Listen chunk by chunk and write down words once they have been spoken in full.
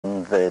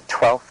the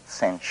 12th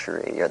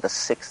century or the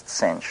 6th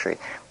century.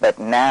 But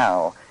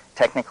now,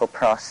 technical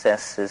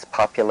processes,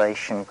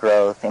 population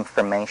growth,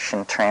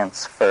 information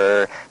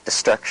transfer,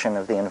 destruction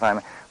of the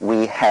environment,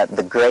 we have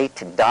the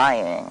great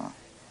dying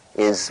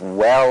is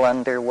well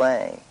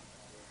underway.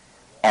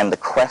 And the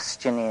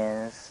question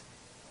is,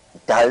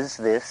 does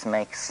this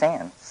make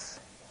sense?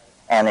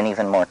 And an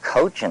even more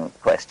cogent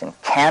question,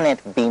 can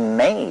it be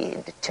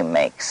made to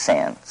make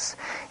sense?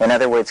 In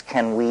other words,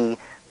 can we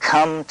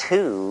come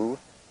to,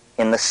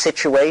 in the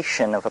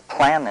situation of a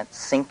planet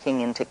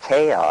sinking into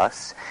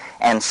chaos,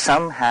 and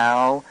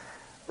somehow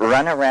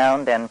run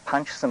around and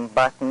punch some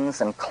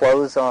buttons and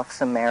close off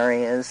some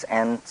areas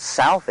and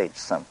salvage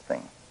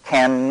something?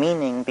 Can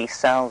meaning be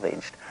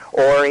salvaged?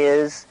 Or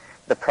is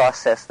the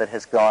process that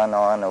has gone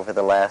on over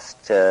the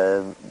last,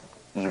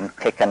 you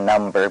pick a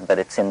number, but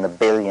it's in the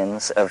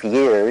billions of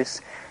years,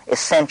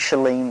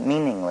 essentially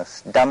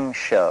meaningless, dumb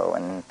show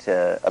and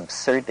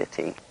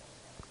absurdity?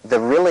 The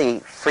really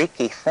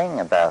freaky thing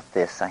about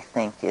this, I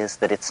think, is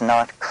that it's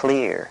not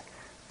clear,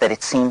 that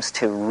it seems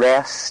to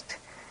rest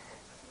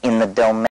in the domain